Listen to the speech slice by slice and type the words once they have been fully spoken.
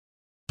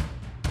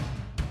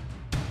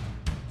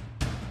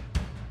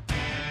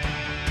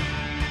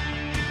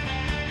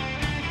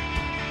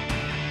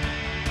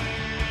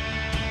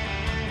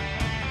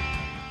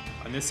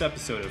on this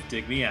episode of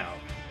Dig Me Out.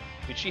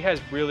 I mean, she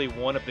has really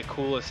one of the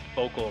coolest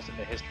vocals in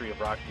the history of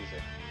rock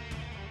music.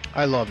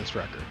 I love this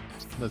record.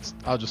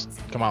 I'll just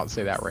come out and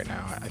say that right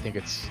now. I think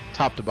it's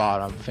top to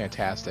bottom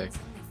fantastic.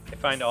 I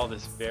find all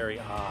this very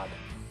odd.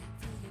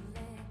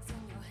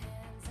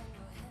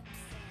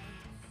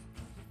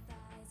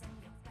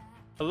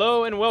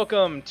 Hello and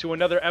welcome to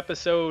another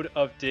episode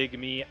of Dig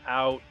Me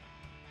Out.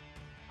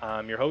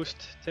 I'm your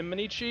host, Tim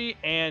Minichi,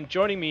 and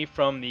joining me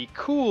from the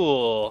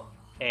cool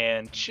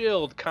and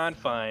chilled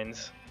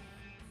confines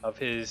of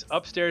his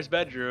upstairs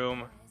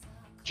bedroom,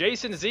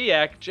 Jason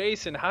Ziak.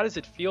 Jason, how does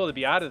it feel to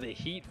be out of the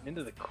heat and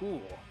into the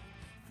cool?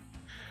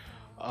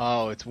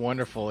 Oh, it's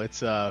wonderful.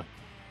 It's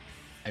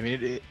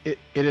it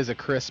is a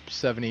crisp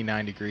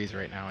 79 degrees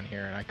right now in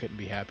here, and I couldn't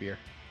be happier.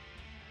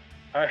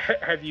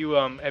 Have you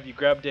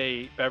grabbed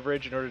a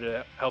beverage in order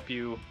to help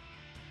you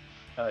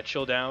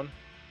chill down?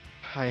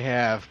 I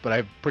have, but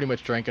I pretty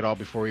much drank it all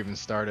before we even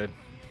started.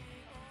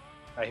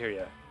 I hear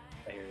you.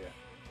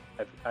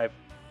 I've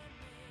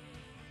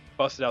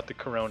busted out the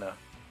Corona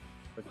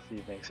for this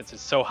evening since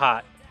it's so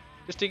hot.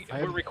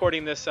 We're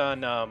recording this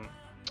on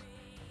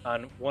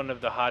one of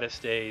the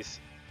hottest days.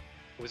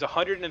 It was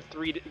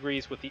 103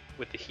 degrees with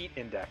the heat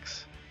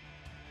index,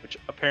 which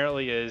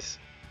apparently is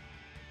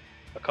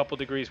a couple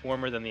degrees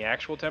warmer than the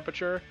actual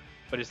temperature,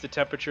 but it's the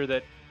temperature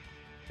that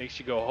makes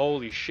you go,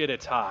 holy shit,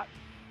 it's hot.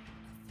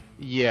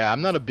 Yeah,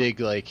 I'm not a big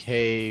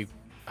hey,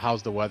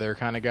 how's the weather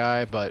kind of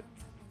guy, but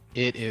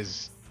it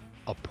is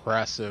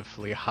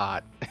oppressively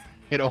hot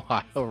in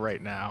Ohio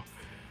right now.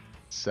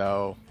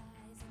 So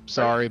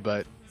sorry,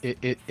 but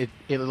it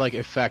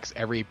affects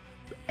every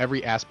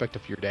aspect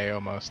of your day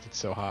almost. It's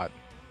so hot.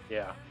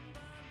 Yeah.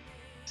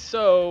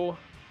 So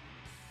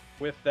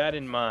with that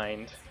in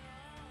mind,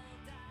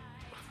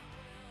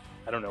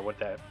 I don't know what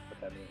that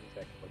means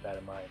exactly. With that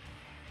in mind.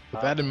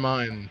 With that in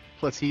mind,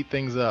 let's heat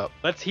things up.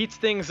 Let's heat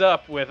things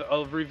up with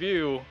a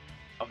review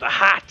of the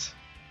hot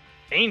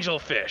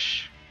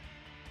Angelfish.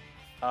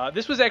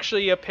 This was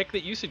actually a pick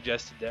that you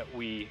suggested that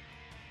we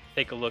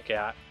take a look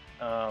at.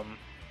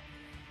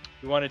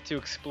 We wanted to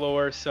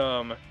explore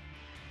some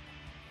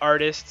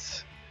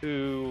artists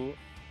who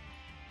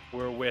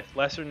were with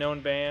lesser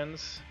known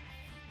bands,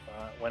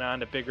 went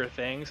on to bigger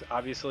things.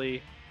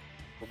 Obviously,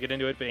 we'll get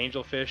into it, but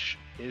Angelfish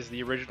is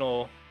the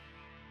original,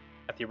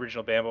 not the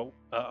original band,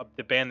 but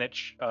the band that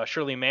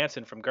Shirley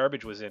Manson from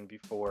Garbage was in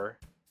before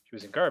she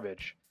was in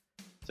Garbage.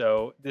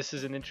 So this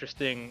is an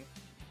interesting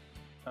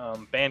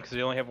band because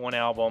they only have one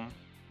album.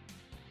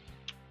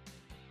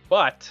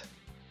 But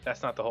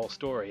that's not the whole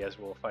story, as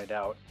we'll find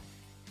out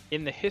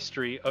in the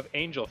history of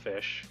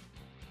Angelfish.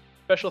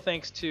 Special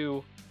thanks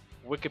to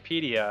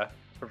Wikipedia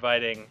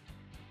providing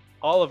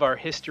all of our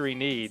history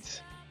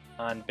needs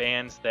on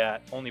bands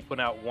that only put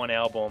out one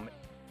album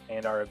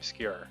and are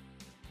obscure.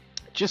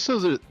 Just so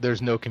that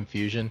there's no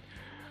confusion,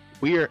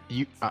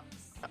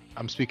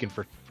 I'm speaking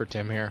for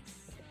Tim here.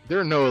 There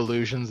are no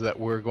illusions that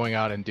we're going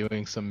out and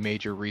doing some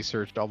major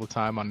research all the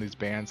time on these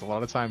bands. A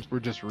lot of times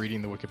we're just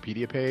reading the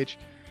Wikipedia page.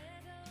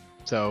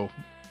 So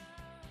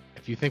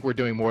if you think we're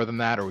doing more than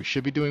that, or we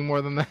should be doing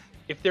more than that,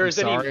 if there is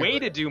any way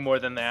to do more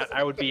than that,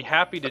 I would be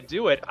happy to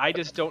do it. I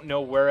just don't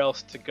know where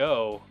else to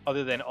go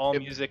other than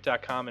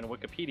allmusic.com and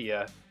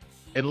Wikipedia.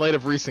 In light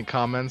of recent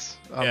comments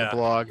on the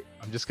blog,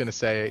 I'm just going to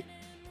say,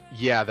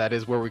 yeah, that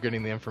is where we're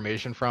getting the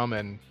information from,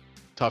 and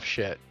tough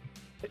shit.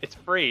 It's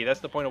free. That's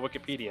the point of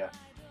Wikipedia.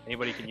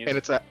 Anybody can use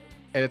it.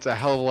 And it's a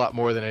hell of a lot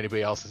more than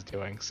anybody else is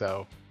doing,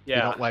 so if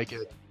you don't like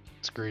it,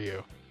 screw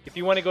you. If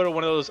you want to go to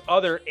one of those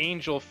other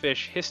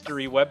Angelfish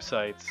history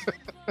websites,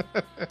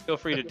 feel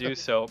free to do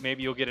so.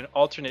 Maybe you'll get an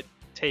alternate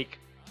take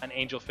on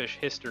Angelfish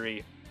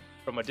history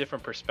from a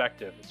different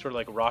perspective. It's sort of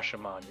like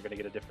Rashomon. You're going to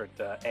get a different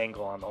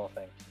angle on the whole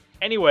thing.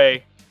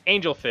 Anyway,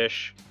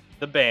 Angelfish,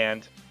 the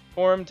band,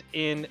 formed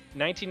in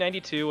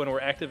 1992 and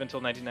were active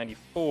until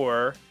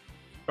 1994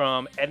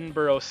 from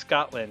Edinburgh,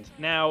 Scotland.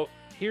 Now,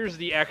 here's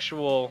the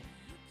actual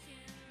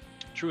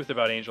truth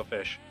about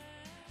Angelfish.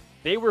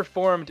 They were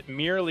formed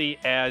merely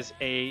as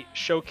a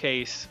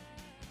showcase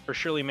for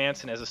Shirley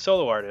Manson as a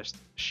solo artist.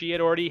 She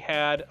had already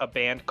had a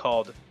band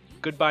called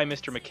Goodbye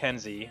Mr.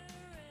 Mackenzie,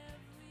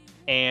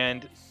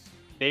 and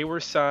they were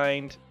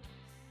signed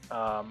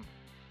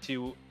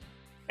to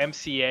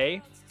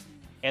MCA,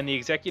 and the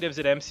executives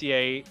at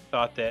MCA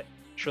thought that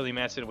Shirley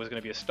Manson was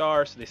going to be a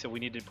star, so they said, we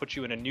need to put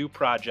you in a new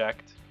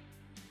project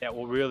that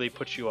will really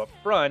put you up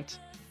front.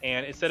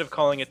 And instead of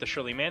calling it the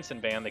Shirley Manson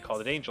Band, they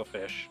called it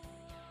Angelfish.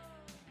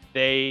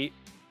 They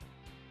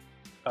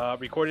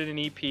recorded an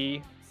EP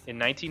in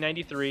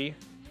 1993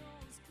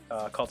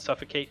 called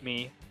Suffocate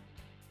Me.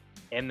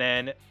 And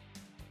then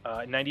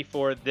in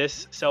 94,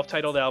 this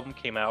self-titled album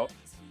came out.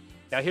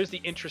 Now here's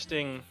the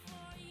interesting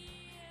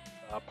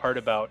part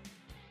about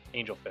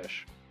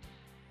Angelfish.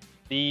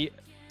 The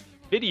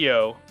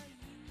video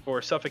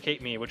for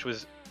Suffocate Me, which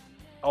was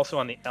also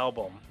on the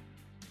album,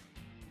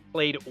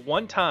 played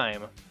one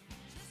time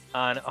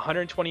on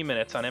 120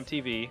 Minutes on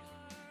MTV,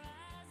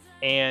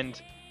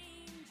 and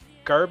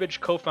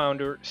Garbage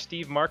co-founder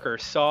Steve Marker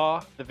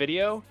saw the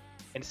video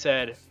and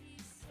said,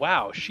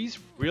 wow, she's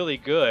really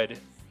good.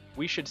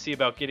 We should see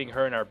about getting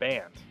her in our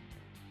band.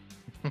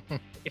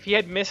 If he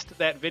had missed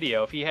that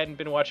video, if he hadn't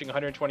been watching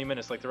 120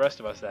 minutes like the rest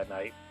of us that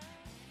night,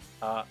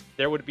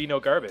 there would be no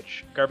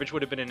Garbage. Garbage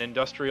would have been an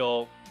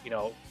industrial,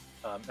 not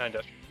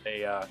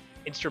industrial,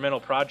 instrumental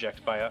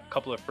project by a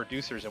couple of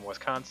producers in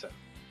Wisconsin.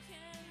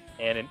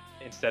 And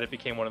instead it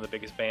became one of the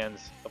biggest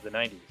bands of the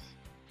 90s.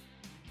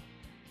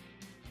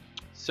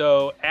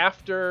 So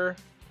after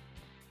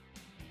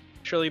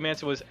Shirley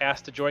Manson was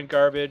asked to join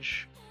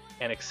Garbage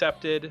and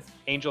accepted,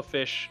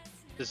 Angelfish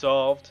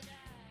dissolved,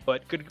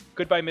 but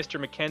Goodbye Mr.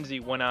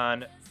 Mackenzie went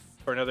on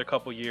for another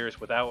couple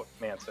years without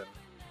Manson.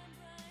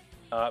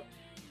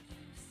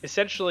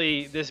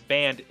 Essentially, this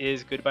band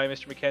is Goodbye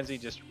Mr. Mackenzie,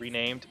 just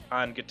renamed.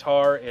 On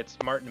guitar, it's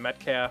Martin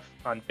Metcalf.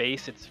 On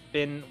bass, it's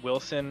Finn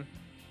Wilson.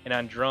 And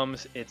on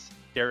drums, it's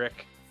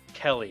Derek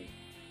Kelly.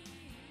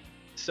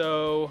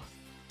 So,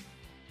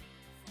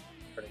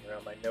 turning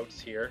around my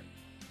notes here.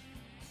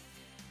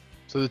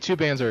 So the two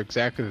bands are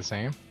exactly the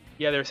same?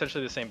 Yeah, they're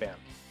essentially the same band.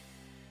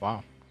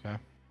 Wow. Okay.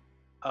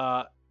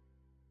 I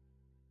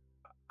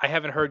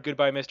haven't heard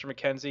Goodbye Mr.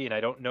 Mackenzie, and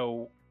I don't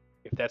know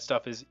if that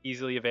stuff is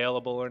easily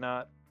available or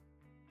not.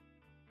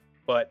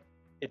 But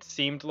it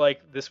seemed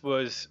like this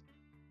was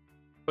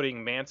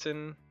putting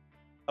Manson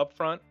up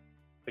front,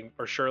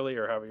 or Shirley,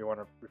 or however you want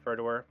to refer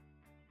to her.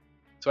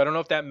 So I don't know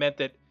if that meant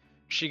that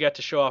she got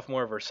to show off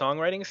more of her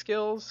songwriting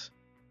skills,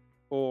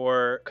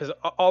 or because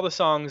all the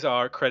songs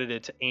are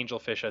credited to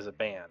Angelfish as a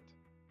band.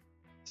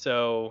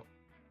 So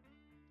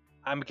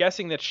I'm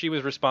guessing that she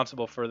was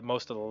responsible for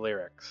most of the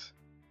lyrics,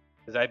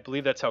 because I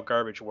believe that's how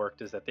Garbage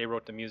worked, is that they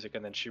wrote the music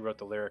and then she wrote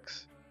the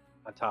lyrics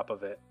on top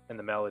of it and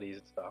the melodies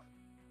and stuff.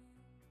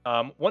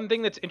 One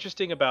thing that's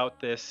interesting about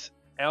this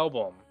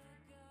album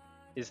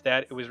is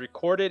that it was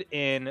recorded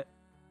at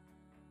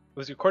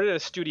a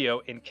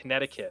studio in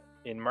Connecticut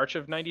in March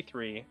of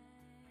 '93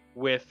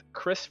 with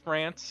Chris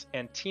Frantz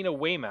and Tina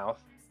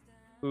Weymouth,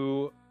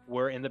 who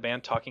were in the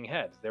band Talking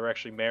Heads. They were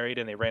actually married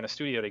and they ran a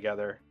studio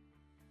together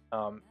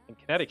in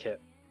Connecticut.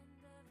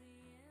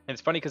 And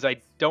it's funny because I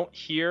don't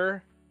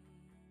hear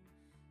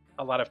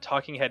a lot of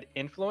Talking Head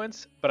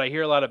influence, but I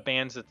hear a lot of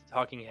bands that the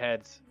Talking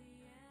Heads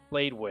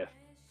played with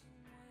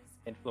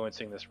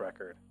influencing this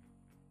record.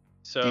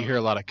 So do you hear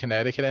a lot of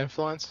Connecticut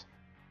influence?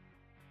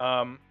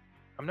 I'm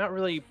not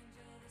really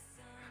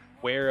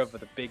aware of the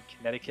big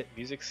Connecticut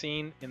music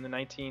scene in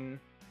the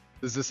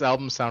Does this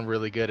album sound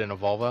really good in a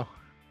Volvo?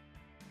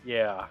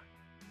 Yeah.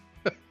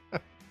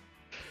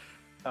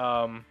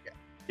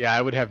 Yeah,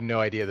 I would have no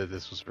idea that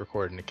this was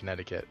recorded in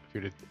Connecticut. If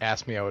you'd have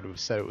asked me, I would have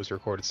said it was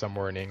recorded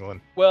somewhere in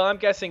England. Well, I'm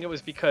guessing it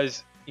was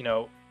because,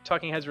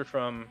 Talking Heads were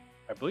from,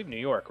 I believe, New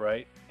York,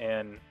 right?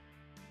 And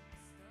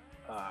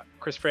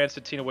Chris Frantz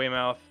and Tina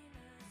Weymouth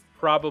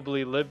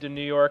probably lived in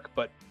New York,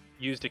 but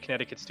used a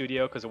Connecticut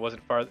studio because it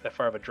wasn't that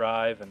far of a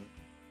drive, and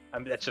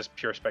that's just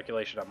pure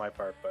speculation on my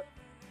part. But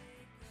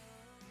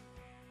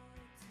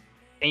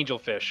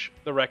Angelfish,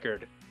 the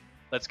record.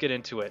 Let's get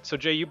into it. So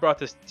Jay, you brought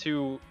this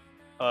to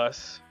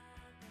us.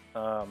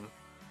 You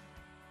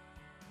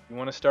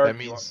want to start?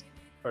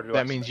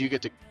 That means you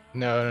get to.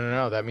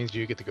 No. That means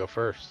you get to go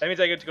first. That means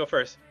I get to go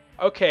first.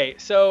 Okay,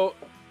 so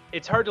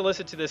it's hard to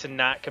listen to this and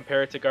not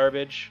compare it to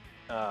Garbage.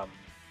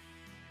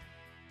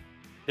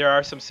 There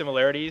are some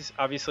similarities.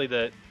 Obviously,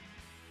 this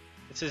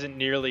isn't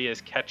nearly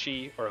as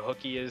catchy or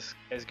hooky as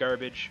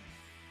Garbage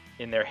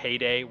in their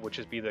heyday, which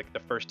would be the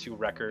first two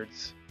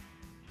records,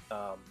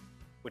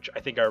 which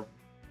I think are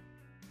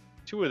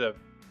two of the,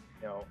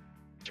 in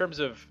terms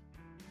of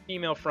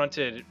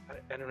female-fronted.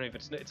 I don't know if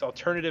it's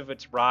alternative,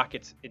 it's rock,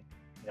 it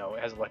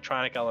has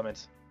electronic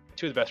elements.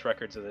 Two of the best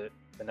records of the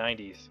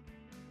 90s.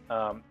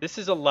 This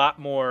is a lot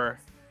more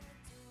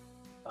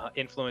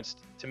influenced,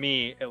 to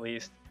me at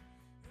least,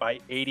 by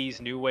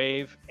 80s new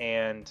wave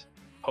and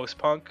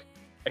post-punk.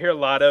 I hear a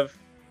lot of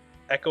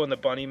Echo and the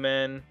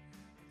Bunnymen,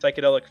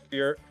 Psychedelic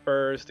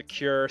Furs, The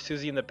Cure,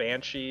 Susie and the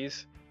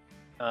Banshees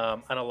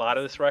on a lot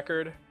of this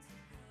record.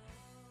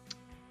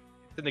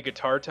 It's in the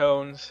guitar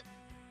tones.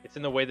 It's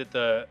in the way that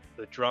the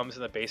drums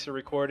and the bass are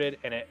recorded,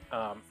 and it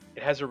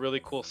has a really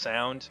cool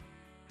sound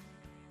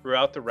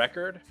throughout the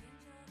record.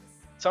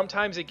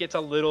 Sometimes it gets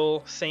a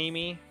little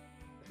samey.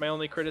 That's my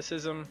only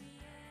criticism.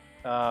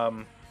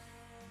 There's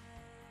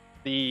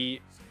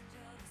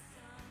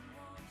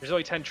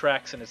only 10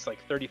 tracks and it's like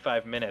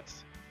 35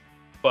 minutes,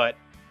 but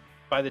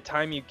by the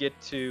time you get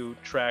to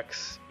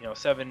tracks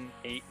 7,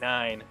 8,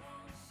 9,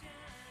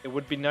 it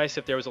would be nice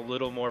if there was a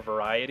little more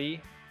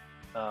variety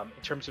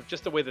in terms of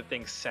just the way that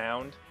things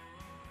sound,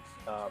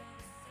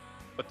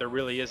 but there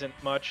really isn't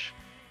much.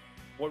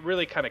 What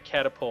really kind of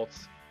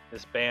catapults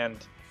this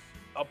band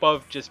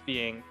above just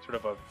being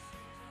sort of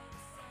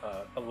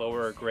a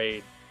lower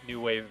grade new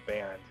wave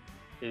band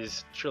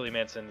is Shirley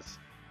Manson's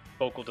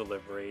vocal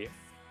delivery.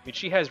 I mean,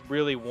 she has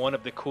really one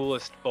of the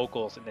coolest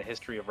vocals in the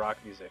history of rock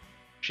music.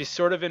 She's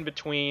sort of in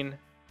between.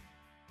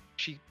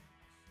 She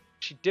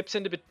dips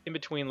in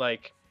between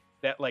like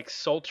that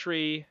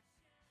sultry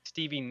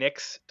Stevie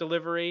Nicks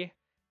delivery,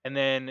 and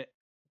then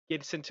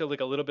gets into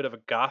like a little bit of a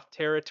goth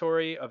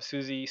territory of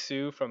Susie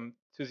Sue from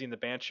Susie and the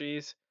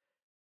Banshees.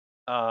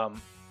 But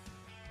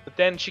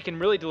then she can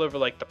really deliver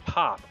like the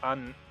pop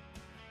on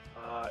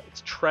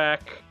it's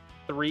track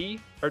 3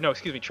 or no,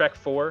 excuse me, track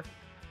 4,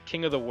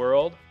 King of the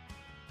World.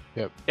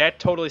 Yep. That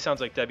totally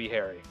sounds like Debbie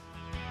Harry.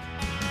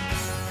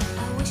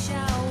 I wish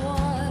I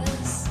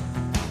was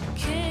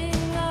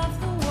king of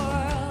the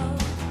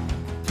world.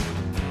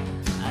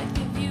 I'd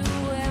give you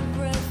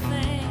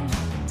everything,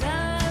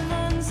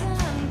 diamonds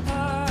and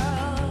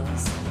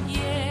pearls.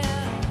 Yeah,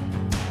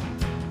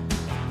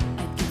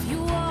 I'd give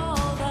you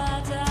all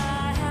that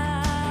I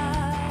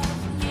have.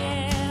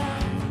 Yeah,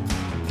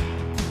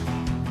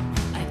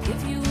 I'd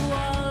give you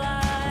all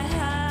I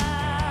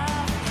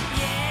have.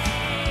 Yeah,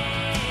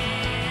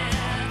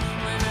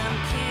 when I'm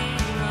king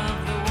of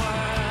the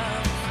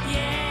world.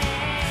 Yeah,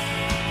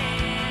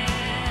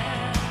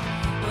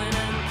 when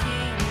I'm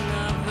king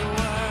of the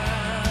world.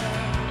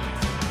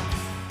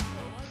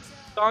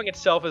 The song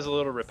itself is a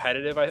little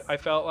repetitive. I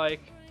felt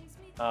like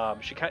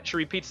she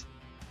repeats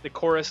the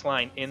chorus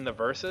line in the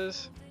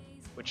verses,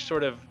 which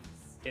sort of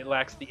it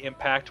lacks the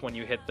impact when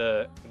you hit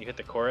the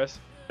chorus.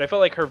 But I felt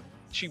like the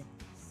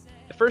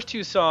first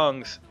 2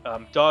 songs,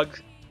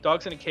 Dogs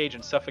in a Cage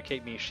and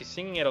Suffocate Me, she's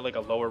singing at like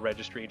a lower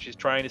registry, and she's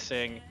trying to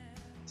sing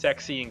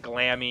sexy and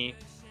glammy,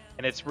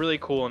 and it's really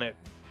cool, and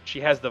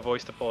she has the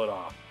voice to pull it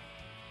off.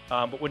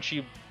 But when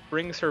she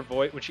brings her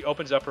voice, when she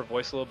opens up her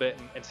voice a little bit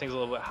and sings a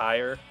little bit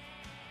higher,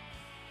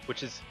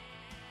 which is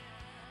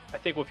I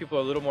think what people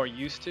are a little more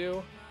used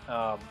to,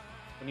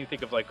 when you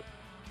think of like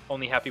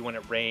Only Happy When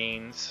It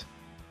Rains,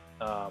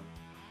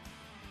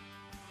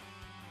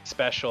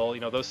 Special,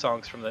 those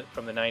songs from the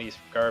 90s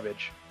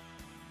Garbage.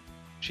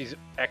 She's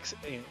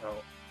accessing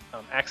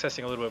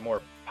a little bit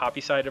more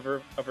poppy side of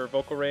her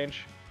vocal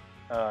range.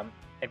 And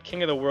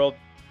King of the World,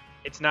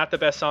 it's not the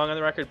best song on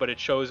the record, but it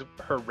shows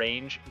her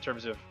range in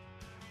terms of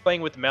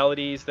playing with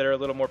melodies that are a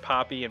little more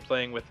poppy and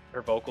playing with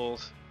her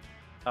vocals.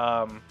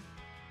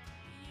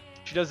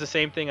 She does the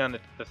same thing on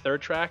the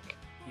third track,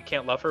 You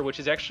Can't Love Her, which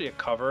is actually a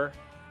cover,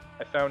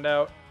 I found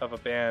out, of a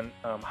band,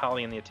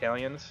 Holly and the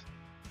Italians.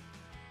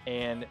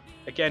 And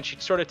again, she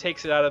sort of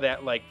takes it out of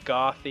that like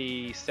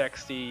gothy,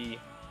 sexy,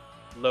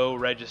 low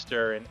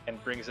register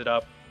and brings it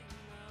up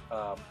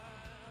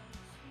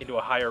into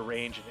a higher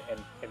range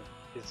and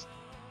is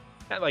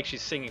not like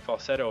she's singing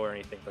falsetto or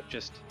anything, but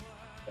just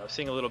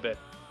sing a little bit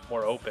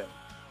more open.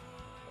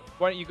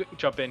 Why don't you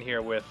jump in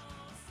here with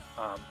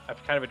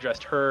I've kind of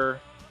addressed her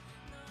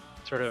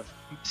sort of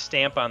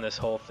stamp on this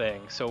whole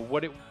thing. So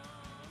in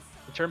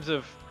terms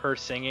of her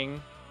singing,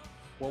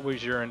 what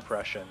was your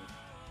impression?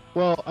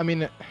 Well, I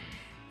mean,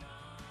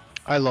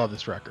 I love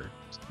this record.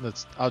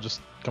 I'll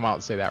just come out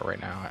and say that right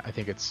now. I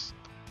think it's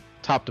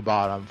top to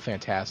bottom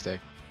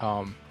fantastic.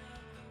 I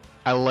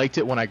liked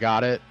it when I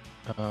got it.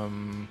 That's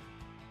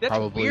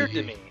probably weird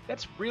to me.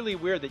 That's really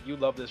weird that you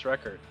love this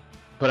record.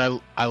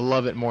 But I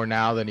love it more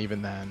now than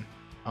even then.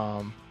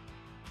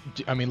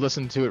 I mean,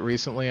 listen to it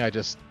recently.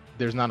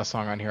 There's not a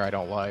song on here I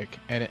don't like,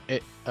 and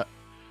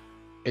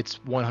it's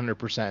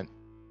 100%.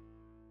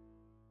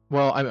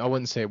 Well, I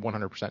wouldn't say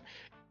 100%.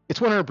 It's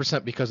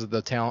 100% because of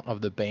the talent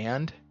of the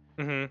band.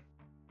 Mm-hmm. A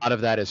lot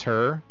of that is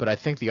her, but I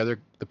think the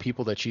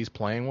people that she's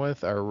playing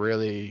with are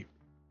really,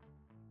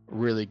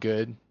 really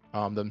good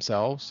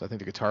themselves. I think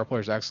the guitar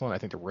player is excellent. I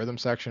think the rhythm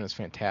section is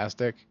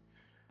fantastic.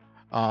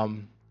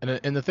 And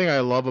the thing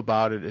I love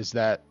about it is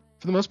that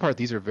for the most part,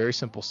 these are very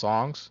simple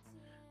songs.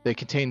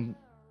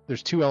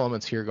 There's 2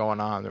 elements here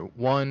going on.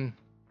 One,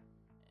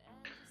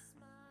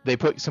 they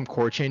put some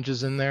chord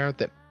changes in there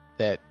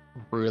that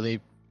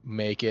really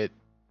make it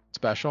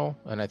special,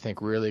 and I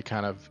think really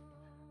kind of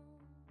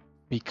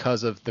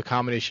because of the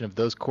combination of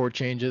those chord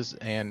changes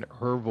and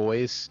her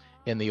voice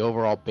and the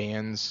overall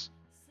band's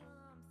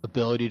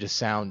ability to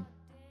sound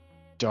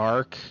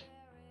dark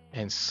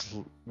and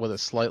with a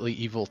slightly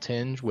evil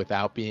tinge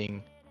without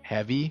being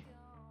heavy,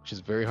 which is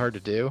very hard to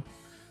do.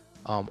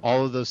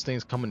 All of those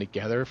things coming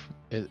together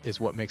is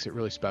what makes it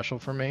really special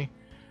for me.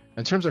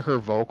 In terms of her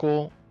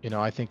vocal,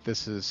 I think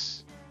this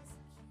is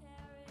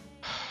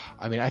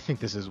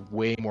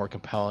way more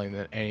compelling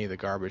than any of the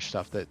Garbage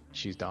stuff that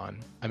she's done.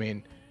 I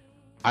mean,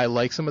 I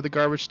like some of the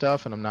Garbage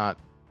stuff, and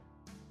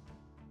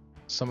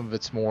some of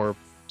it's more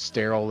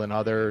sterile than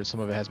other, some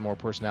of it has more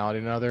personality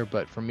than other,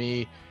 but for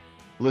me,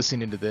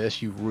 listening to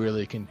this, you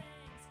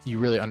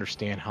really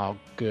understand how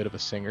good of a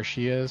singer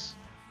she is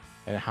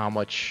and how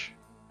much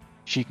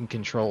she can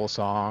control a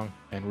song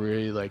and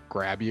really like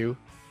grab you.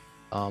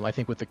 I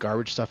think with the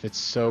Garbage stuff, it's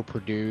so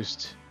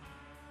produced.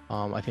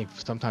 I think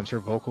sometimes her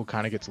vocal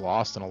kind of gets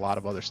lost in a lot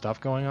of other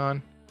stuff going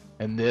on,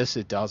 and this,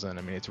 it doesn't.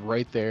 I mean, it's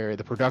right there.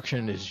 The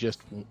production is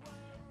just,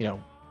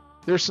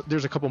 there's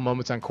a couple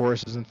moments on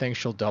choruses and things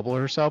she'll double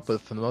herself, but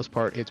for the most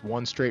part, it's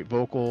one straight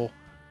vocal,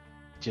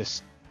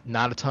 just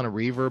not a ton of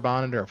reverb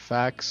on it or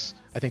effects.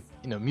 I think,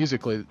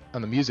 musically,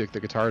 on the music, the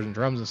guitars and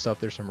drums and stuff,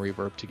 there's some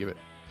reverb to give it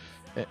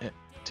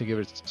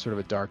sort of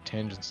a dark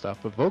tinge and stuff,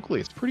 but vocally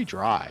it's pretty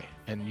dry,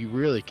 and you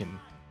really can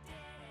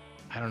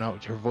I don't know,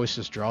 her voice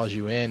just draws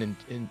you in,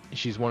 and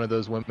she's one of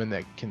those women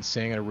that can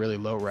sing at a really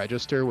low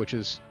register, which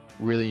is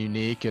really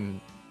unique and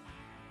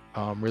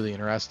really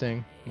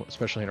interesting,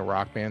 especially in a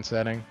rock band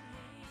setting.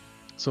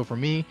 So for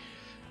me,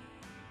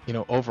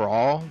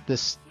 overall,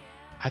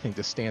 I think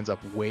this stands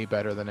up way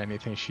better than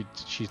anything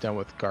she's done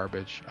with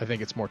Garbage. I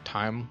think it's more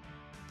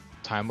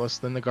timeless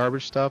than the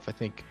Garbage stuff. I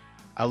think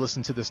I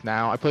listen to this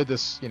now. I played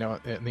this,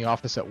 in the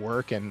office at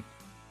work, and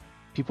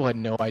people had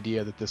no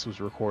idea that this was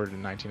recorded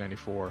in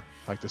 1994.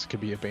 Like, this could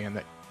be a band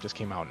that just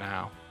came out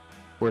now.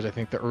 Whereas I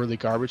think the early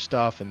Garbage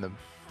stuff and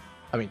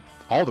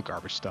all the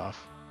Garbage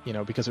stuff,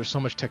 because there's so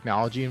much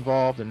technology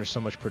involved and there's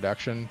so much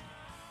production,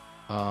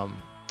 and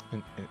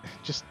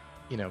just,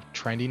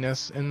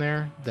 trendiness in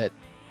there that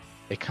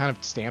it kind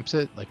of stamps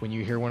it. Like, when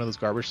you hear one of those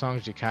Garbage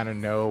songs, you kind of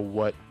know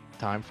what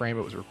time frame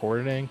it was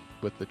recorded in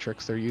with the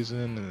tricks they're using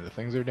and the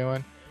things they're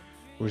doing.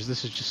 Whereas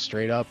this is just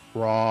straight up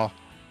raw,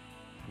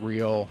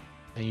 real,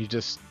 and you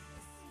just,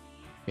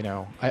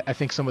 I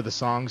think some of the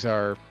songs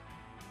are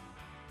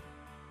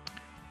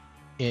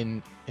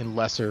in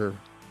lesser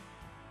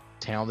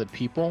talented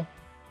people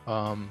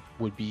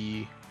would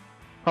be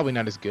probably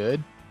not as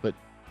good, but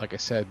like I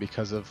said,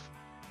 because of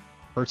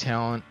her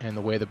talent and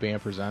the way the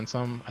band presents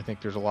them, I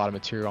think there's a lot of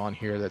material on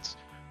here that's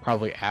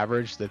probably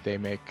average that they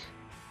make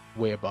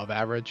way above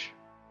average.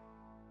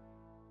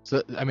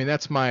 So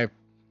that's my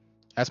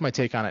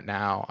take on it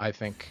now. I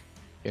think,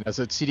 it's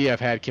a CD I've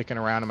had kicking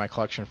around in my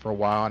collection for a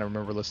while, and I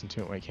remember listening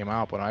to it when it came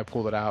out. But when I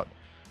pulled it out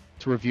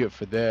to review it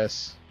for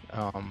this,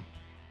 and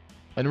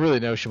really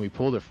the notion we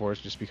pulled it for is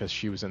just because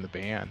she was in the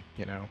band.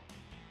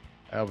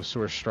 I was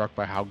sort of struck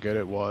by how good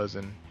it was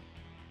and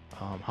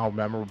how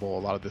memorable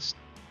a lot of this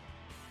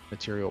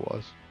material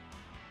was.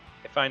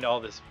 I find all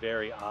this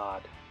very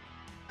odd.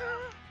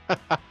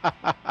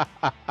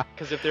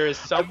 Because if there is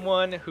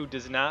someone who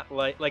does not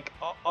like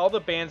all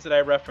the bands that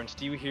I referenced,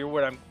 do you hear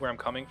where I'm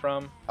coming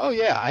from? Oh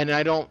yeah, and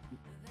I don't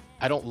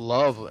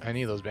love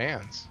any of those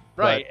bands.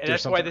 Right, and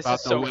that's why this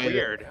is so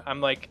weird.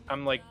 I'm like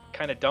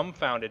kind of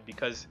dumbfounded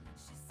because,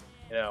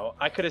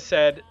 I could have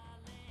said,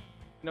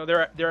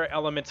 there are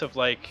elements of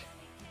like,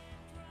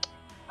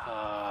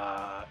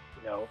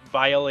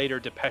 Violator,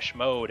 Depeche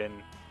Mode,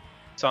 and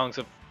songs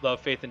of love,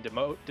 faith, and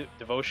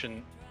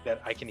devotion that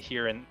I can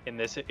hear in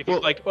this. If you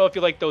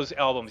like those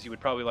albums, you would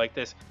probably like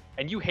this.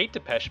 And you hate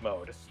Depeche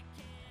Mode.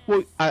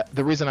 Well,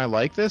 the reason I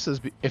like this is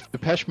if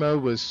Depeche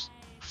Mode was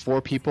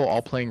 4 people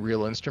all playing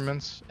real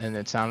instruments and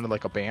it sounded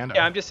like a band.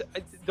 Yeah,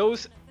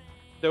 those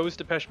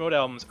Depeche Mode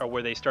albums are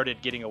where they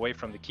started getting away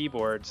from the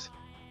keyboards,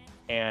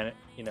 and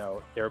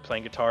they were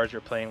playing guitars, they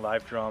were playing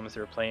live drums,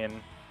 they were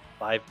playing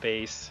live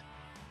bass,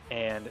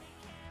 and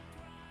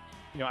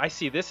I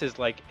see this as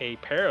like a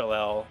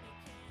parallel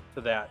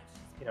to that.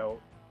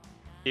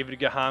 David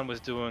Gahan was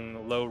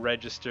doing low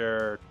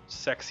register,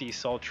 sexy,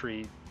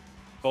 sultry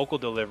vocal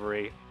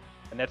delivery,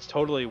 and that's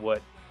totally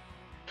what.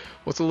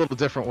 Well, it's a little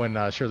different when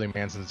Shirley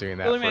Manson's doing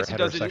that. Shirley for Manson a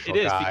does heterosexual it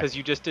is guy. because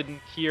you just didn't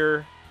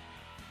hear,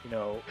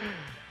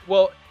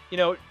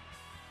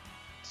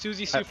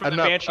 Susie Sue from the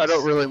Banshees. I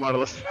don't really want to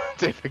listen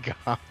to David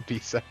Gahan be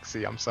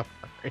sexy. I'm sorry.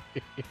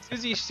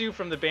 Susie Sue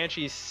from the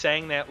Banshees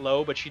sang that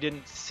low, but she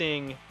didn't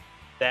sing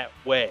that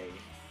way,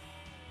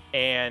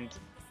 and.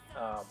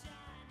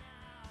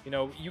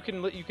 You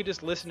can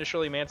just listen to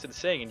Shirley Manson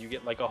sing, and you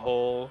get like a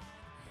whole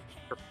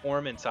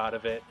performance out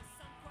of it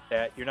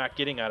that you're not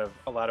getting out of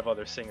a lot of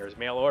other singers,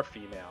 male or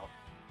female.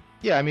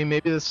 Yeah, maybe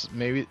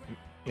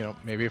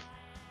if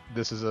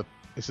this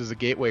is a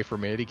gateway for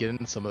me to get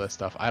into some of that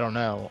stuff. I don't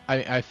know.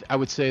 I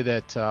would say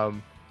that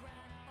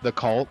the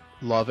Cult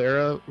Love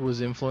era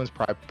was influenced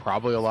by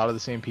probably a lot of the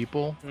same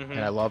people, Mm-hmm.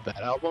 and I love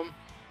that album.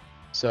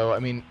 So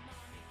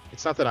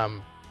it's not that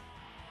I'm,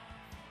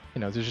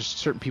 there's just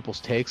certain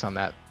people's takes on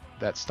that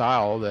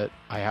style that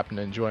I happen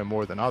to enjoy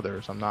more than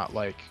others. I'm not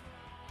like,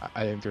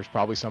 I think there's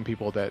probably some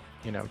people that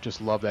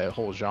just love that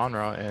whole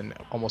genre, and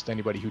almost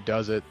anybody who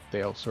does it,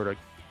 they'll sort of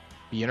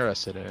be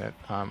interested in it.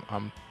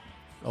 I'm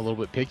a little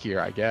bit pickier,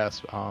 I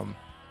guess,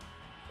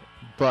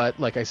 but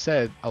like I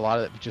said, a lot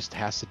of it just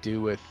has to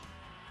do with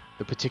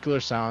the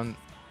particular sound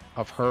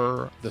of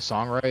her, the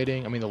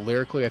songwriting.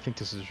 Lyrically, I think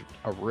this is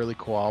a really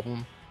cool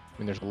album.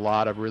 There's a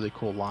lot of really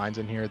cool lines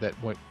in here that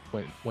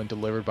when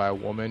delivered by a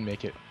woman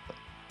make it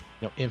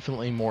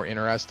infinitely more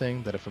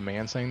interesting than if a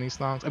man sang these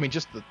songs.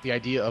 Just the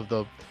idea of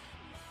the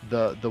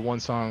one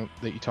song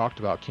that you talked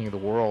about, King of the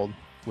World,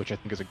 which I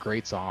think is a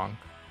great song.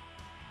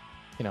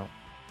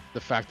 The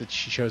fact that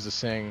she chose to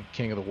sing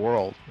King of the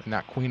World and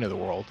not Queen of the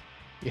World,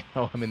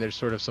 there's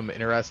sort of some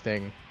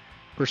interesting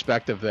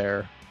perspective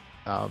there,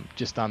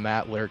 just on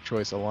that lyric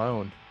choice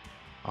alone.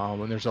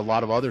 And there's a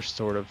lot of other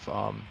sort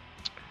of,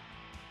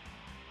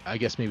 I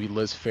guess maybe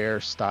Liz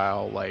Phair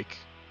style, like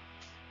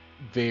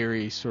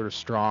very sort of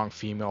strong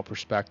female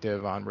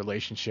perspective on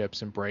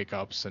relationships and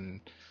breakups and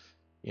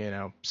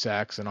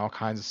sex and all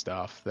kinds of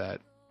stuff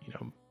that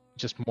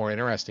just more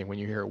interesting when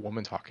you hear a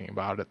woman talking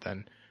about it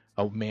than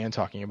a man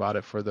talking about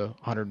it for the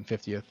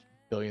 150th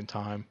billionth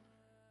time.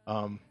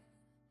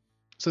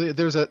 So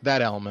there's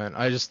that element.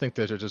 I just think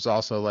that there's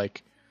also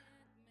like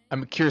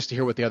I'm curious to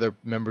hear what the other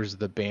members of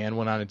the band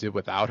went on to do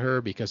without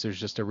her, because there's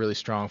just a really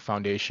strong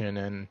foundation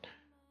and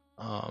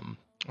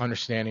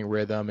understanding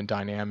rhythm and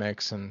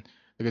dynamics, and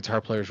the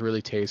guitar player is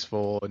really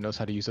tasteful and knows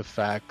how to use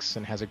effects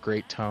and has a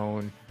great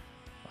tone,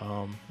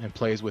 and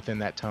plays within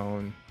that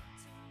tone,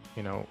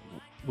 you know,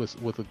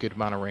 with a good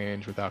amount of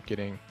range without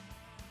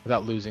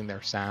losing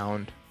their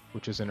sound,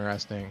 which is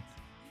interesting.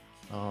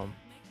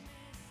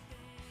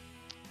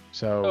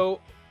 So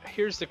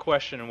here's the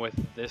question with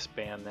this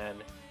band then.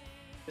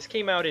 This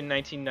came out in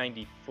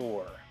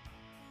 1994.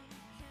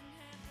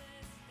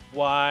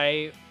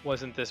 Why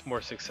wasn't this more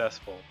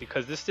successful?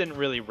 Because this didn't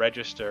really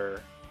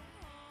register.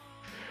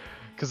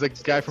 Because the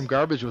guy from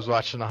Garbage was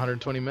watching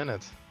 120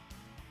 minutes.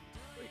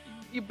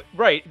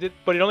 Right,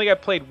 but it only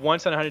got played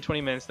once on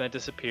 120 minutes and then it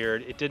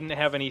disappeared. It didn't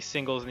have any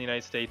singles in the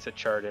United States that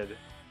charted.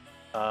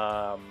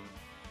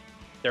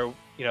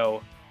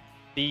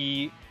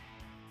 The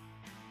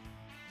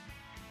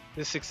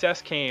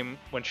success came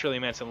when Shirley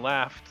Manson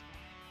left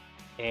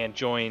and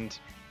joined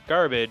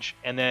Garbage,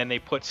 and then they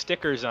put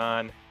stickers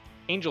on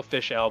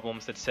Angelfish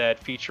albums that said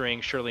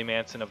featuring Shirley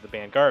Manson of the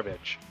band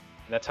Garbage.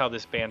 And that's how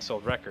this band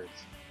sold records.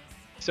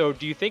 So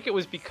do you think it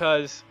was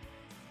because,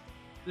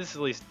 this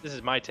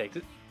is my take,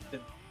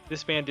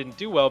 this band didn't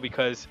do well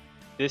because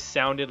this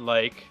sounded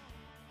like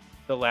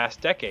the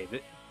last decade?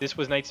 This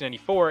was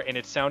 1994 and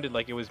it sounded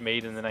like it was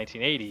made in the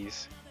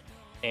 1980s.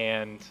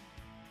 And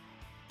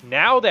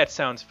now that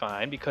sounds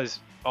fine because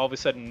all of a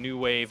sudden new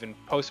wave and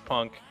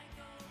post-punk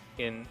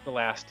in the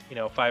last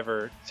 5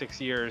 or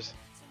 6 years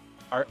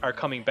are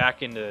coming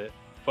back into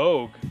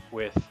vogue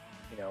with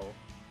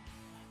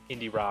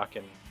indie rock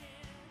and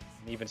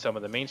even some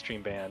of the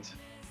mainstream bands.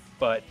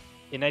 But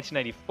in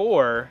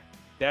 1994,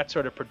 that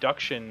sort of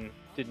production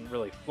didn't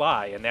really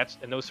fly, and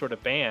those sort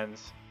of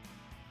bands,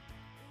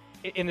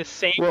 in the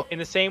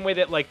same way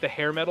that like the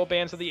hair metal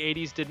bands of the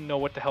 80s didn't know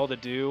what the hell to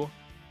do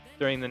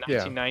during the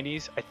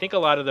 1990s. I think a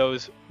lot of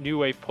those new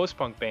wave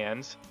post-punk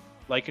bands,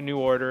 like New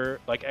Order,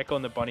 like Echo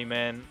and the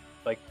Bunnymen,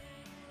 like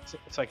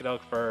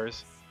Psychedelic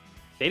Furs,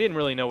 they didn't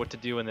really know what to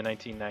do in the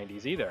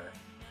 1990s either.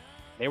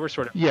 They were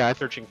sort of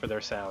searching for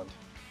their sound.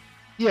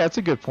 Yeah, it's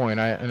a good point.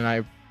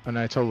 I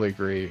totally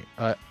agree.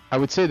 I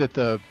would say that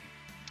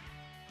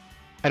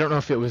I don't know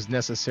if it was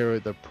necessarily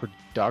the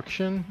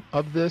production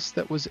of this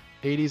that was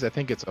 80s. I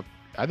think it's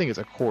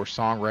a core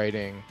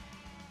songwriting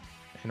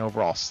and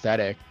overall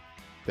aesthetic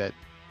that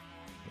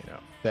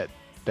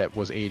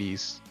was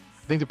 80s.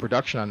 I think the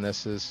production on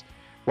this is,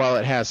 while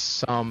it has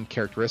some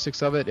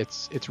characteristics of it,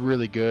 it's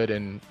really good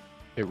and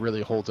it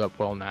really holds up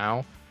well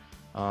now.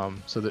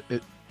 So that I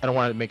don't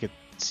want to make it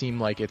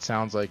seem like it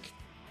sounds like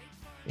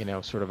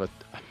sort of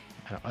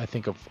I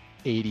think of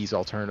 80s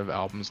alternative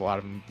albums, a lot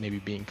of them maybe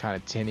being kind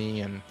of tinny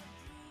and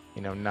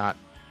not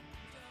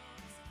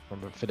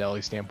from a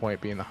fidelity standpoint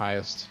being the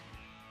highest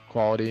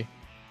quality,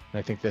 and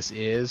I think this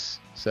is.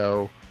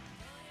 So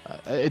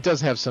it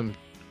does have some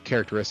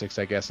characteristics,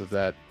 I guess, of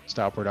that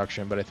style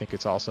production, but I think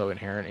it's also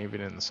inherent even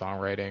in the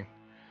songwriting.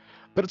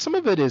 But some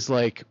of it is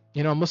like,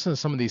 I'm listening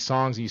to some of these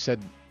songs and you said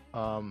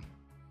one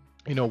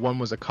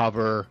was a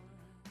cover,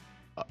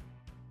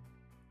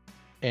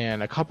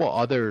 and a couple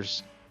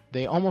others,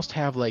 they almost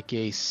have like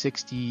a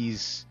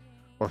 60s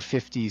or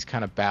 50s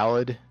kind of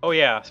ballad. Oh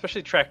yeah,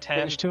 especially track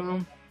 10 to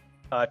them.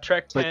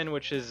 Track 10,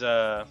 which is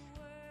The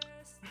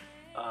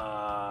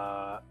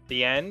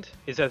End,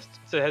 it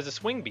has a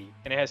swing beat,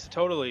 and it has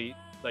totally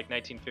like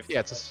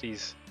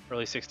 1950s,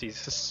 early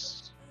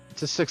 60s.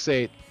 It's a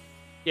 6/8.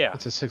 Yeah.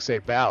 It's a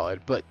 6/8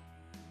 ballad, but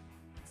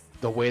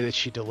the way that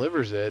she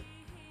delivers it,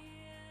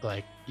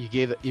 like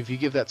if you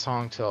give that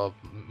song to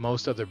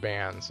most other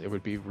bands, it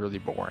would be really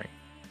boring.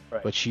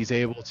 Right. But she's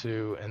able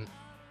to, and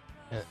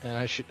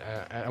I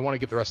want to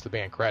give the rest of the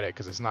band credit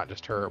because it's not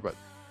just her, but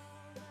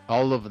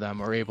all of them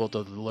are able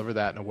to deliver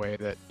that in a way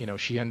that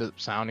she ended up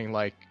sounding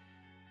like,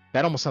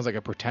 that almost sounds like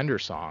a Pretender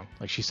song.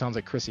 Like she sounds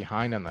like Chrissie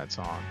Hynde on that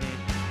song.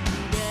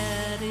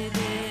 Daddy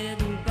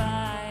didn't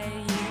buy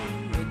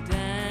you a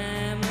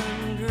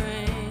diamond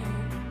ring,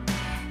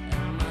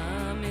 and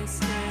Mommy's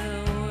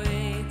still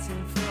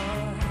waiting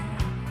for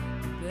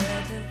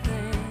better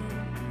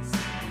things.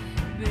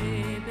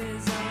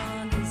 Baby's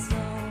on his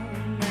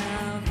own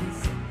now,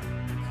 he's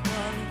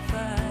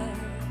qualified.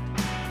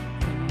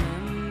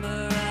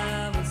 Remember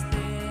I was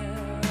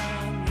there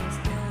on those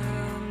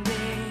down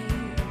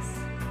days.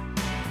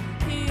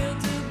 He'll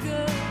do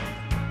good,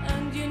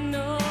 and you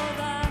know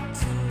that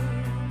too.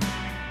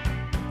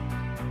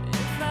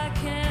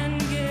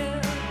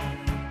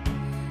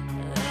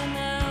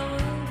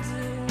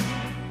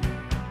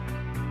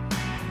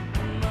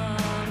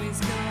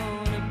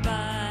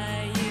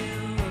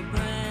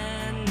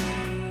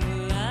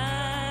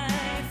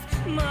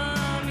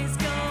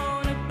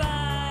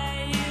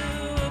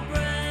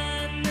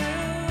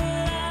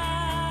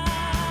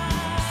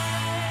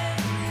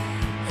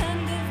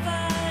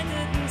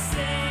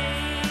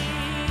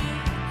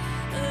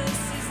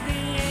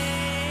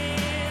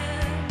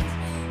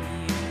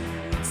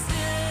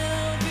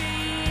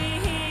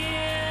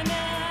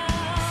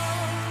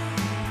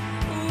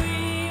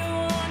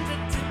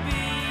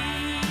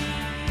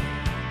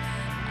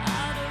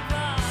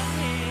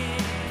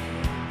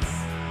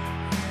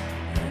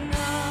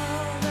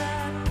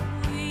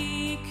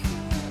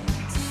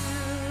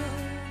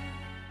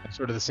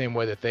 sort of the same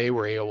way that they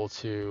were able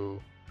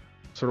to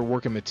sort of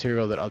work in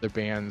material that other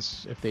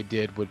bands, if they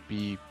did,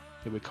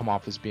 it would come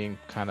off as being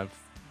kind of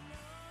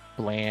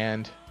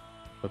bland,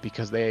 but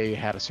because they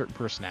had a certain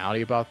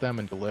personality about them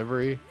and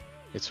delivery,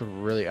 it sort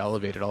of really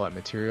elevated all that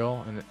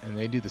material, and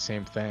they do the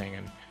same thing.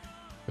 And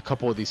a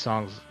couple of these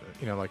songs,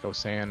 like I was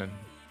saying, and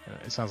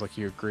it sounds like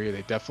you agree,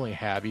 they definitely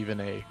have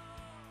even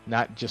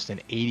not just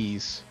an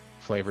 80s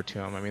flavor to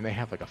them. I mean, they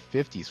have like a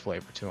 50s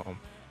flavor to them,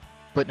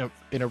 but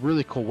in a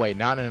really cool way,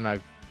 not in a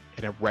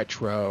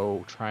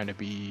retro trying to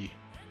be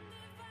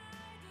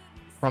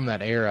from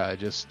that era,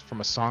 just from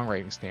a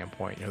songwriting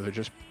standpoint. They're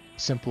just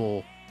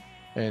simple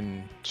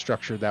and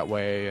structured that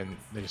way, and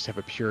they just have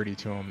a purity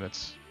to them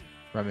that's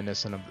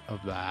reminiscent of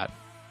that.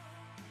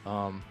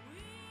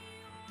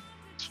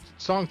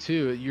 Song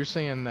 2, you're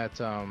saying that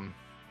song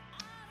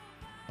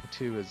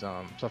 2 is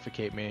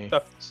Suffocate Me.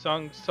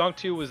 Song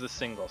 2 was the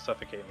single,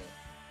 Suffocate Me.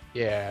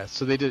 Yeah,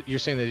 so you're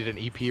saying they did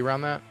an EP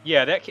around that?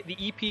 Yeah, the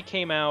EP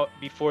came out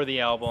before the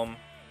album,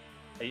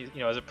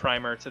 as a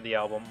primer to the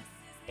album,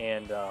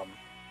 and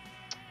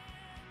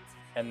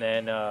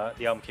then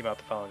the album came out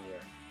the following year.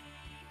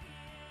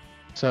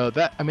 So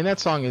that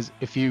song is,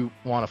 if you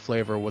want a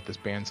flavor of what this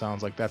band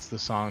sounds like, that's the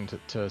song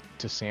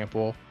to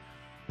sample.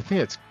 The thing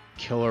that's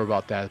killer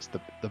about that is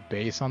the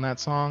bass on that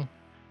song.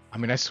 I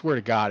mean, I swear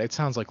to God, it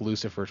sounds like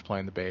Lucifer's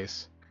playing the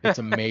bass. It's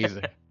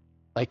amazing.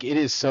 Like, it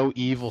is so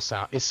evil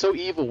sound. It's so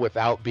evil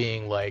without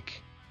being like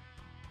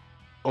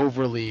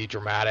overly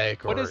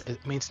dramatic,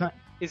 it's not.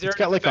 Is there it's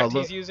an got like effect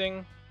he's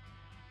using?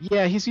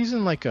 Yeah, he's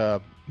using like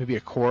maybe a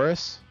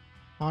chorus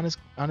on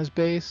his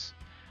bass,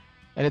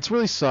 and it's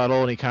really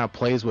subtle, and he kind of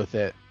plays with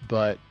it,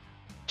 but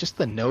just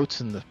the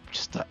notes and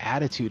just the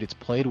attitude it's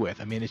played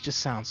with. I mean, it just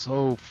sounds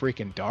so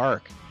freaking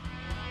dark.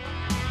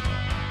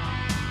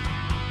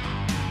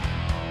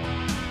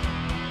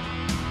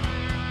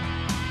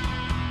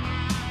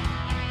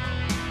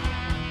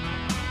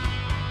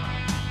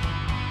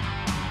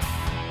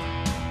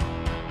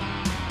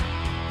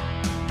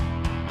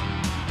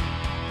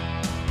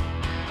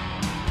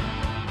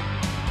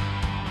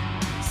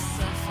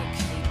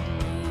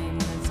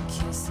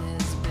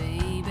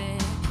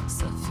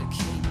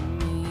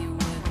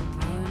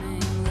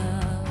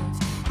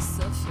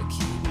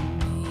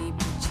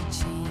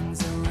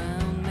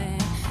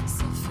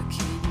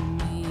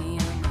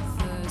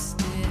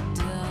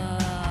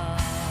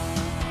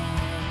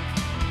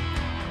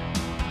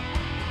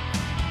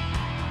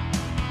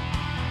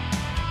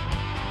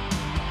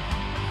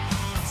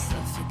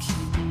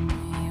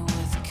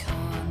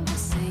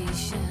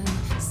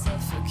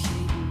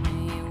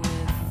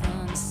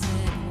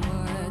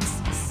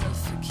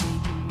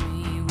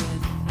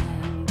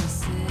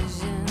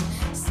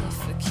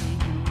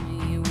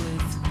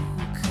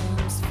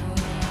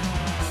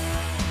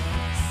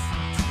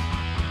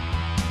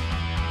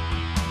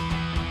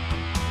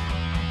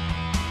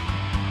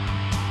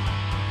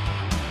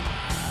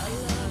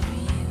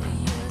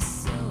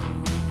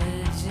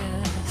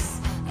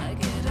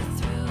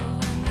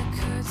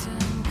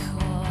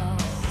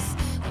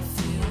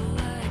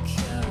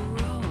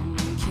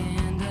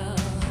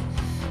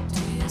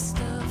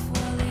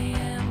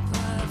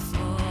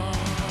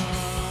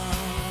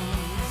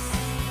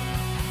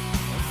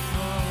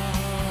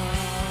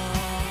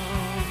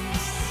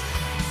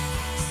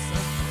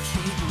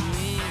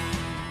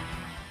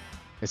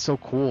 It's so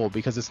cool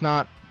because it's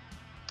not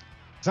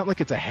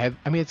like it's a heavy.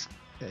 I mean,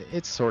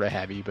 it's sort of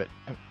heavy, but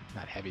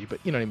not heavy.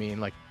 But you know what I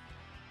mean, like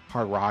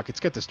hard rock. It's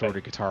got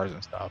distorted guitars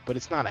and stuff, but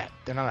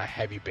they're not a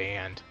heavy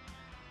band.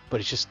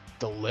 But it's just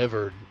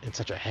delivered in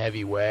such a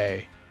heavy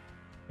way,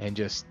 and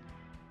just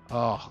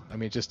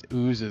it just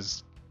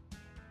oozes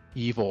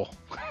evil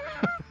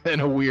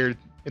in a weird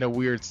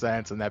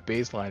sense. And that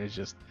bass line is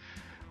just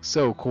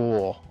so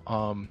cool.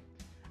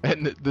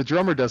 And the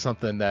drummer does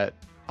something that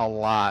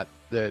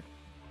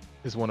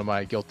is one of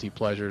my guilty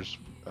pleasures.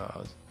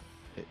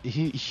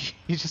 He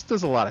just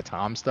does a lot of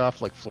tom stuff,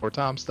 like floor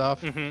tom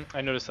stuff. I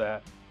noticed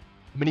that.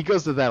 I mean, he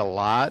goes to that a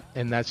lot,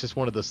 and that's just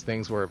one of those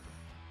things where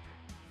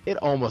it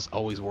almost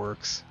always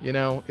works.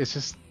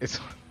 It's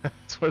one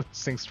of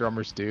those things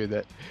drummers do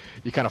that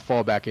you kind of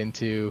fall back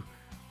into,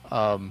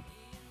 to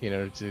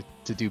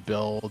do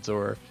builds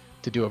or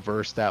to do a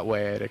verse that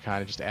way to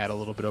kind of just add a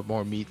little bit of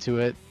more meat to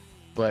it.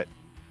 But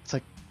it's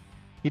like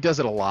he does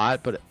it a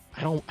lot, but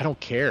I don't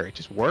care. It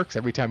just works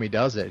every time he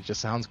does it. It just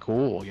sounds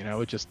cool, it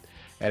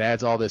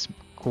adds all this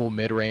cool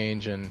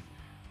mid-range, and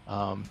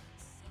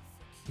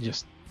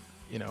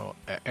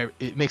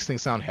it makes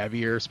things sound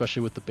heavier,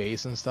 especially with the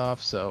bass and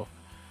stuff. So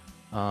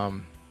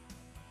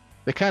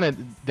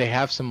they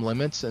have some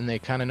limits, and they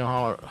kind of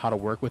know how to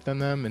work within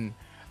them. And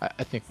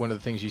I think one of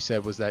the things you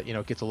said was that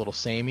it gets a little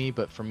samey,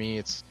 but for me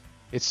it's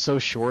so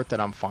short that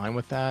I'm fine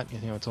with that.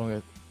 It's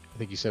only I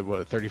think you said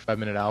a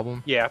 35-minute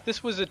album. Yeah, if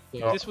this was a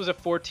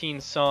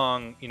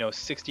 14-song,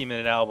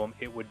 60-minute album,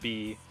 it would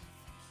be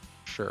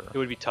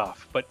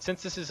tough. But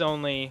since this is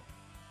only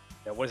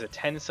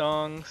 10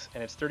 songs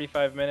and it's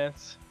 35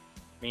 minutes,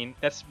 I mean,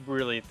 that's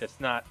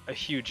not a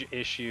huge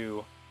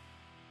issue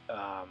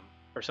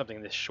for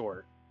something this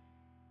short.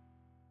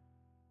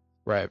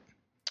 Right.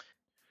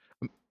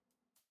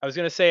 I was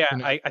gonna say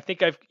And I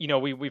think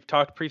we've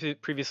talked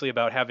previously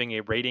about having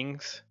a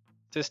ratings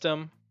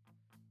system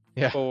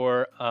Yeah.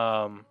 for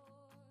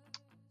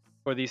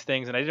these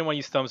things, and I didn't want to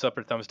use thumbs up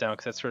or thumbs down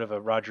because that's sort of a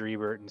Roger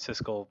Ebert and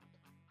Siskel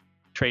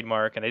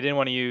trademark, and I didn't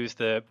want to use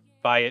the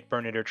buy it,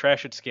 burn it, or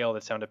trash it scale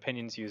that Sound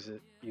Opinions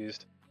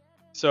used.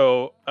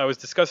 So I was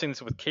discussing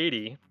this with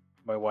Katie,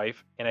 my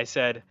wife, and I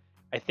said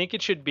I think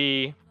it should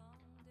be,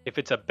 if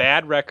it's a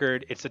bad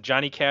record, it's a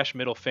Johnny Cash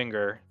middle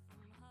finger,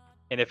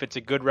 and if it's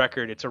a good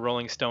record, it's a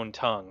Rolling Stone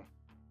tongue.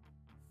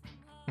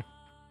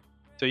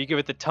 So you give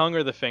it the tongue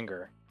or the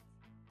finger?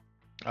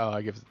 Oh,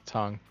 I give it the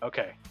tongue.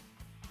 Okay.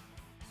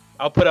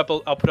 I'll put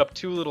up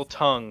two little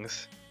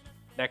tongues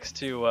next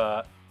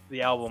to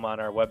the album on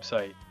our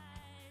website,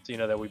 so you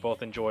know that we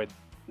both enjoyed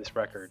this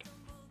record.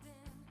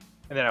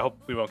 And then I hope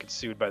we won't get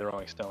sued by the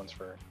Rolling Stones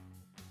for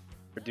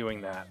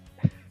doing that.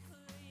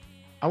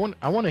 I want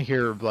to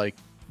hear like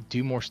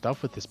do more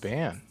stuff with this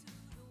band.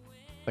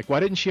 Like, why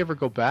didn't she ever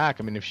go back?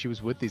 I mean, if she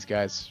was with these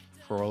guys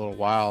for a little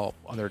while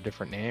under a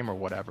different name or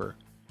whatever,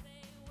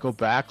 go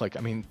back. Like, I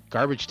mean,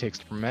 Garbage takes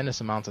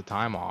tremendous amounts of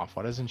time off.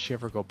 Why doesn't she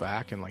ever go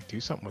back and like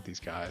do something with these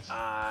guys?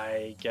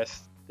 I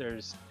guess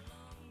there's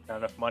not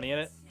enough money in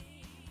it.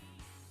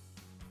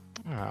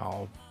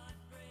 Oh,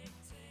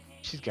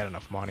 she's got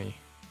enough money.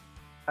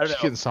 I don't She's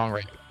know.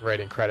 getting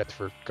songwriting credits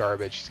for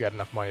Garbage. She's got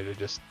enough money to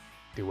just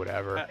do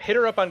whatever. Hit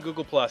her up on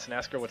Google Plus and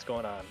ask her what's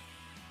going on.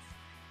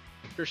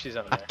 I'm sure she's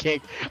on I there.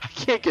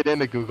 can't get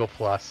into Google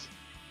Plus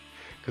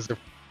because their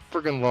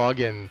friggin'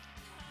 login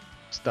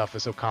stuff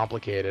is so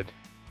complicated.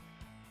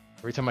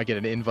 Every time I get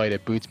an invite,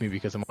 it boots me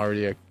because I'm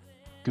already a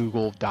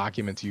Google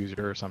Documents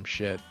user or some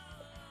shit.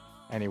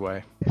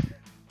 Anyway,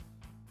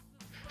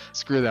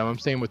 screw them. I'm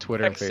staying with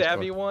Twitter and Tech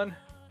savvy Facebook. one.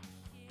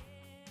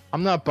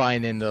 I'm not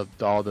buying into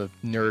all the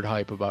nerd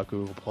hype about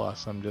Google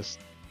Plus. I'm just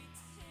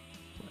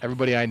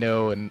everybody I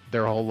know and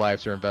their whole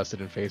lives are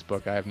invested in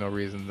Facebook. I have no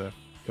reason to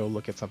go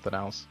look at something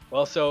else.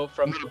 Well, so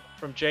from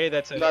Jay,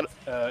 that's Not-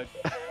 a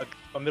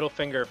middle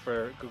finger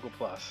for Google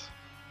Plus.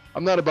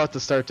 I'm not about to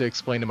start to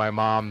explain to my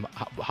mom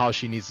how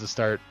she needs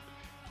to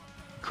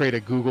create a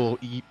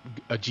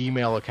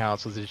Gmail account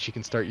so that she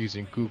can start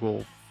using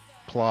Google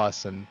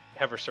Plus and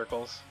Have her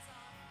circles.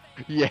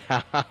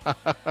 yeah.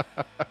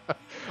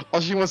 All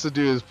she wants to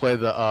do is play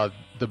the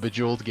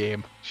Bejeweled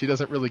game. She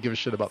doesn't really give a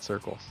shit about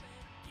circles.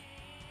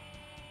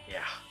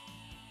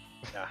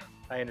 Yeah,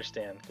 I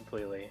understand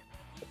completely.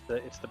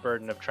 It's the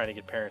burden of trying to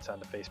get parents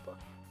onto Facebook.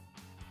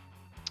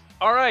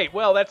 All right,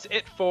 well, that's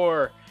it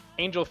for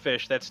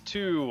Angelfish. That's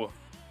two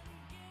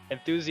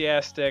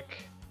enthusiastic,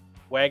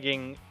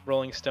 wagging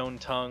Rolling Stone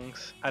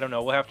tongues. I don't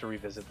know. We'll have to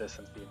revisit this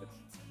and see if it's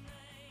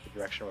the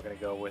direction we're going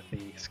to go with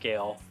the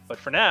scale. But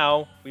for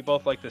now, we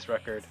both like this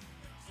record,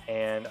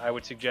 and I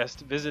would suggest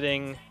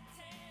visiting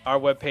our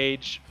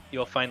webpage.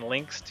 You'll find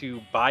links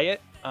to buy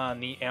it on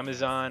the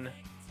Amazon.com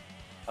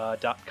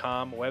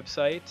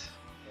website,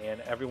 and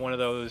every one of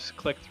those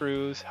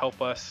click-throughs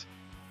help us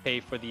pay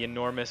for the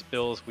enormous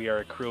bills we are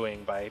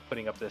accruing by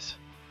putting up this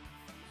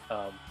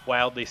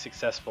wildly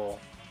successful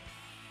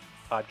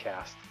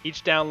podcast.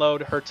 Each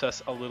download hurts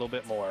us a little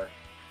bit more,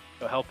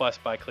 so help us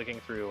by clicking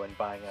through and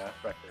buying a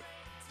record.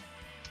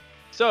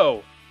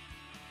 So,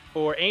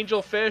 for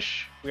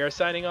Angelfish, we are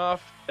signing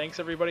off. Thanks,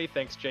 everybody.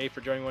 Thanks, Jay,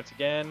 for joining once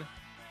again,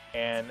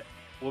 and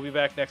we'll be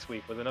back next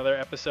week with another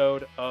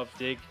episode of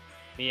Dig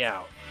Me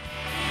Out.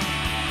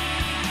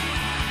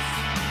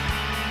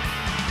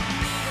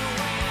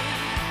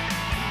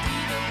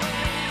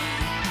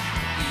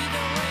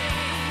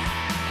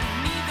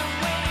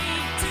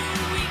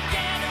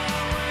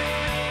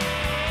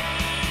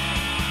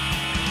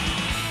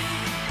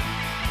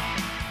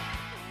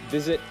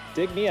 Visit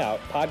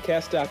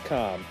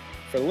digmeoutpodcast.com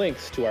for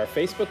links to our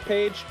Facebook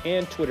page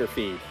and Twitter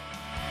feed.